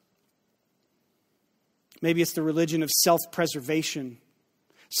rest. Maybe it's the religion of self-preservation.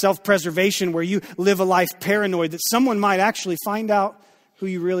 Self-preservation where you live a life paranoid that someone might actually find out who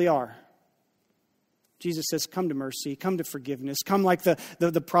you really are. Jesus says, come to mercy, come to forgiveness. Come like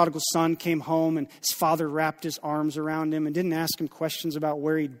the prodigal son came home and his father wrapped his arms around him and didn't ask him questions about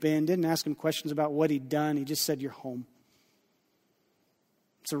where he'd been, didn't ask him questions about what he'd done. He just said, you're home.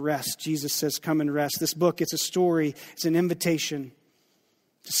 It's a rest. Jesus says, come and rest. This book, it's a story, it's an invitation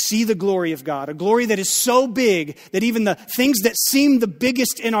to see the glory of God, a glory that is so big that even the things that seem the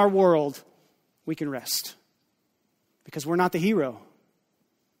biggest in our world, we can rest. Because we're not the hero.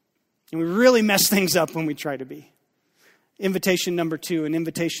 And we really mess things up when we try to be. Invitation number 2, an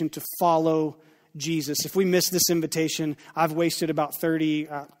invitation to follow Jesus. If we miss this invitation, I've wasted about 30,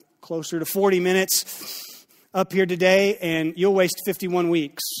 closer to 40 minutes up here today, and you'll waste 51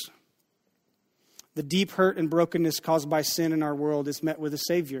 weeks. The deep hurt and brokenness caused by sin in our world is met with a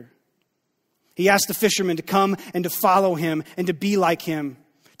Savior. He asked the fishermen to come and to follow him and to be like him,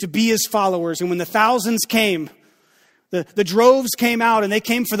 to be his followers. And when the thousands came, the droves came out and they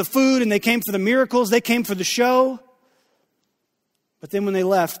came for the food and they came for the miracles, they came for the show. But then when they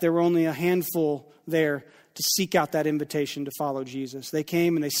left, there were only a handful there to seek out that invitation to follow Jesus. They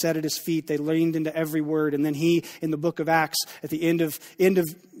came and they sat at his feet. They leaned into every word. And then he, in the book of Acts, at the end of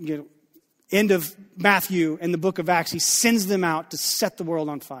Matthew and the book of Acts, he sends them out to set the world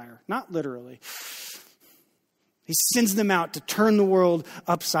on fire. Not literally. He sends them out to turn the world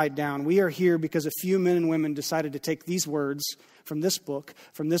upside down. We are here because a few men and women decided to take these words from this book,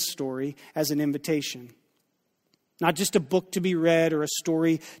 from this story, as an invitation. Not just a book to be read or a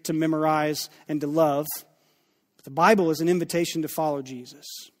story to memorize and to love. But the Bible is an invitation to follow Jesus.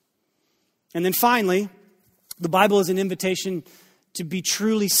 And then finally, the Bible is an invitation to be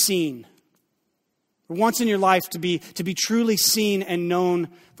truly seen. Once in your life to be truly seen and known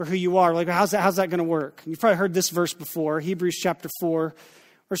for who you are. Like, how's that going to work? You've probably heard this verse before. Hebrews chapter 4,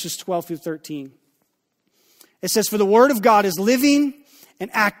 verses 12 through 13. It says, for the word of God is living and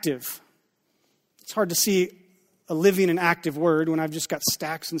active. It's hard to see a living and active word when I've just got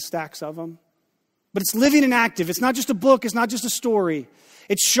stacks and stacks of them. But it's living and active. It's not just a book. It's not just a story.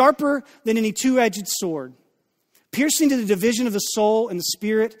 It's sharper than any two-edged sword, piercing to the division of the soul and the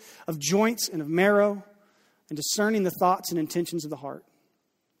spirit, of joints and of marrow, and discerning the thoughts and intentions of the heart.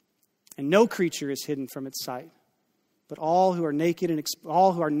 And no creature is hidden from its sight, but all are naked and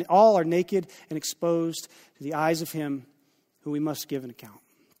exposed to the eyes of him who we must give an account.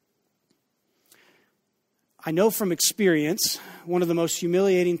 I know from experience, one of the most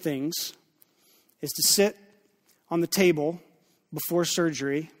humiliating things is to sit on the table before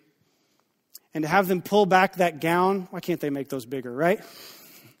surgery and to have them pull back that gown. Why can't they make those bigger, right?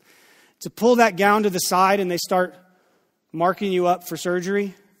 To pull that gown to the side and they start marking you up for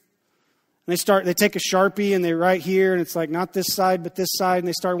surgery. And they take a Sharpie and they write here and it's like not this side but this side. And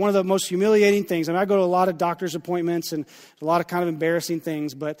they start one of the most humiliating things. I mean, I go to a lot of doctor's appointments and a lot of kind of embarrassing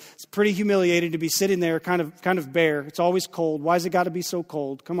things, but it's pretty humiliating to be sitting there kind of bare. It's always cold. Why's it got to be so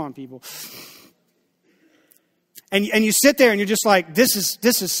cold? Come on, people. And you sit there and you're just like, this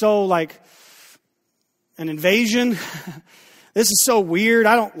is so like an invasion. This is so weird.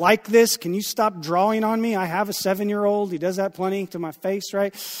 I don't like this. Can you stop drawing on me? I have a 7-year-old. He does that plenty to my face,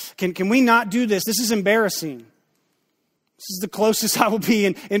 right? Can we not do this? This is embarrassing. This is the closest I will be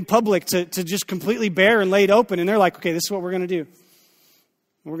in public to just completely bare and laid open. And they're like, okay, this is what we're going to do.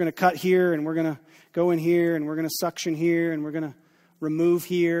 We're going to cut here and we're going to go in here and we're going to suction here and we're going to remove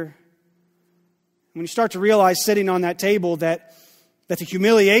here. When you start to realize sitting on that table that the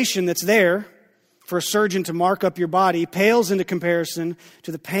humiliation that's there for a surgeon to mark up your body pales into comparison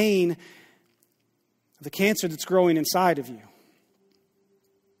to the pain of the cancer that's growing inside of you.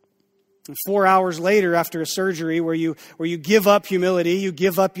 And 4 hours later after a surgery where you give up humility, you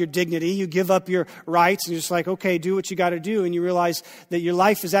give up your dignity, you give up your rights, and you're just like, okay, do what you got to do. And you realize that your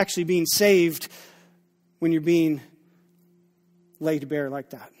life is actually being saved when you're being laid bare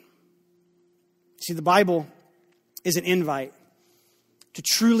like that. See, the Bible is an invite to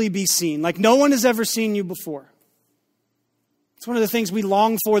truly be seen, like no one has ever seen you before. It's one of the things we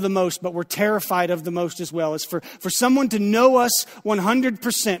long for the most, but we're terrified of the most as well, is for someone to know us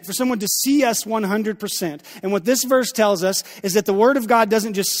 100%, for someone to see us 100%. And what this verse tells us is that the Word of God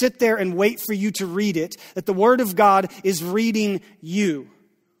doesn't just sit there and wait for you to read it, that the Word of God is reading you.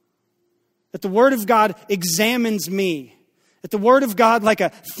 That the Word of God examines me That the Word of God, like a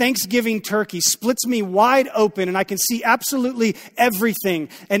Thanksgiving turkey, splits me wide open and I can see absolutely everything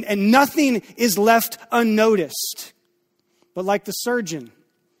and nothing is left unnoticed. But like the surgeon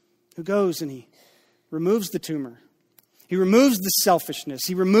who goes and he removes the tumor, he removes the selfishness,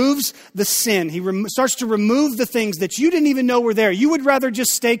 he removes the sin, he starts to remove the things that you didn't even know were there. You would rather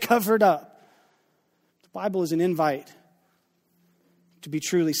just stay covered up. The Bible is an invite to be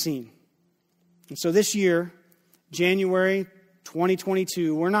truly seen. And so this year, January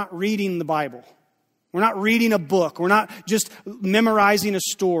 2022, we're not reading the Bible. We're not reading a book. We're not just memorizing a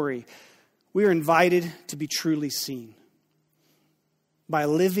story. We are invited to be truly seen by a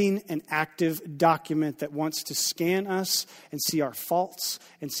living and active document that wants to scan us and see our faults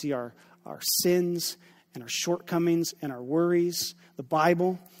and see our sins and our shortcomings and our worries. The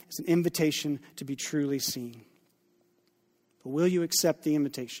Bible is an invitation to be truly seen. But will you accept the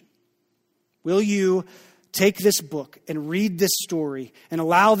invitation? Will you take this book and read this story and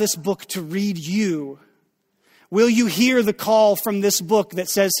allow this book to read you? Will you hear the call from this book that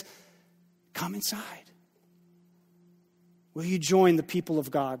says, come inside? Will you join the people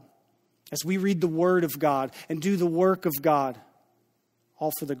of God as we read the Word of God and do the work of God,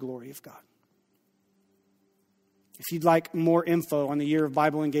 all for the glory of God? If you'd like more info on the year of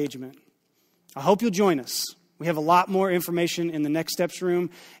Bible engagement, I hope you'll join us. We have a lot more information in the Next Steps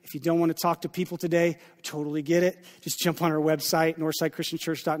room. If you don't want to talk to people today, I totally get it. Just jump on our website,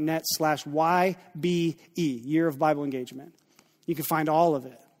 northsidechristianchurch.net/YBE, Year of Bible Engagement. You can find all of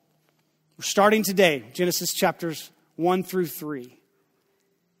it. We're starting today, Genesis chapters 1 through 3.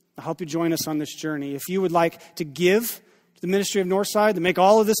 I hope you join us on this journey. If you would like to give to the ministry of Northside to make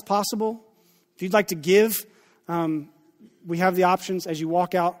all of this possible, if you'd like to give, we have the options as you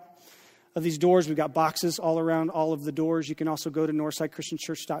walk out of these doors. We've got boxes all around all of the doors. You can also go to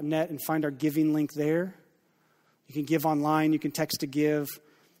northsidechristianchurch.net and find our giving link there. You can give online. You can text to give.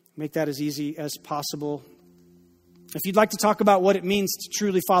 Make that as easy as possible. If you'd like to talk about what it means to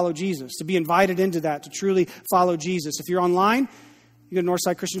truly follow Jesus, to be invited into that, to truly follow Jesus. If you're online, you go to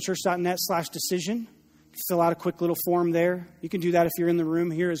northsidechristianchurch.net/decision. Fill out a quick little form there. You can do that if you're in the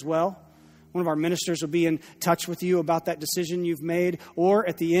room here as well. One of our ministers will be in touch with you about that decision you've made. Or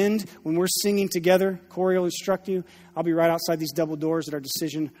at the end, when we're singing together, Corey will instruct you. I'll be right outside these double doors at our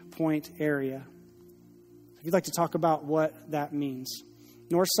decision point area. If you'd like to talk about what that means.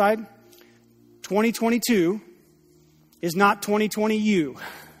 Northside, 2022 is not 2020 you,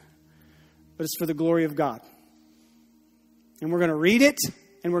 but it's for the glory of God. And we're going to read it,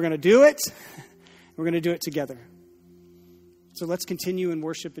 and we're going to do it, and we're going to do it together. So let's continue in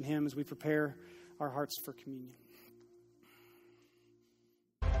worship in Him as we prepare our hearts for communion.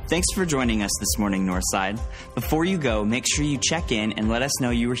 Thanks for joining us this morning, Northside. Before you go, make sure you check in and let us know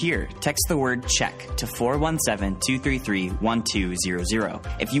you were here. Text the word CHECK to 417-233-1200.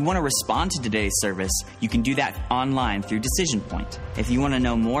 If you want to respond to today's service, you can do that online through Decision Point. If you want to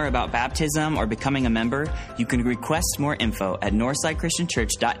know more about baptism or becoming a member, you can request more info at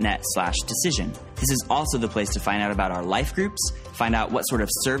northsidechristianchurch.net/decision. This is also the place to find out about our life groups, find out what sort of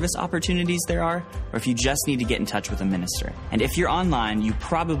service opportunities there are, or if you just need to get in touch with a minister. And if you're online, you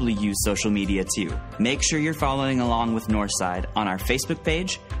probably use social media too. Make sure you're following along with Northside on our Facebook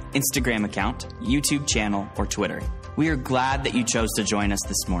page, Instagram account, YouTube channel, or Twitter. We are glad that you chose to join us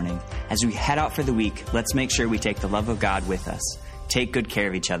this morning. As we head out for the week, let's make sure we take the love of God with us. Take good care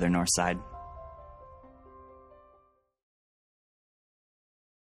of each other, Northside.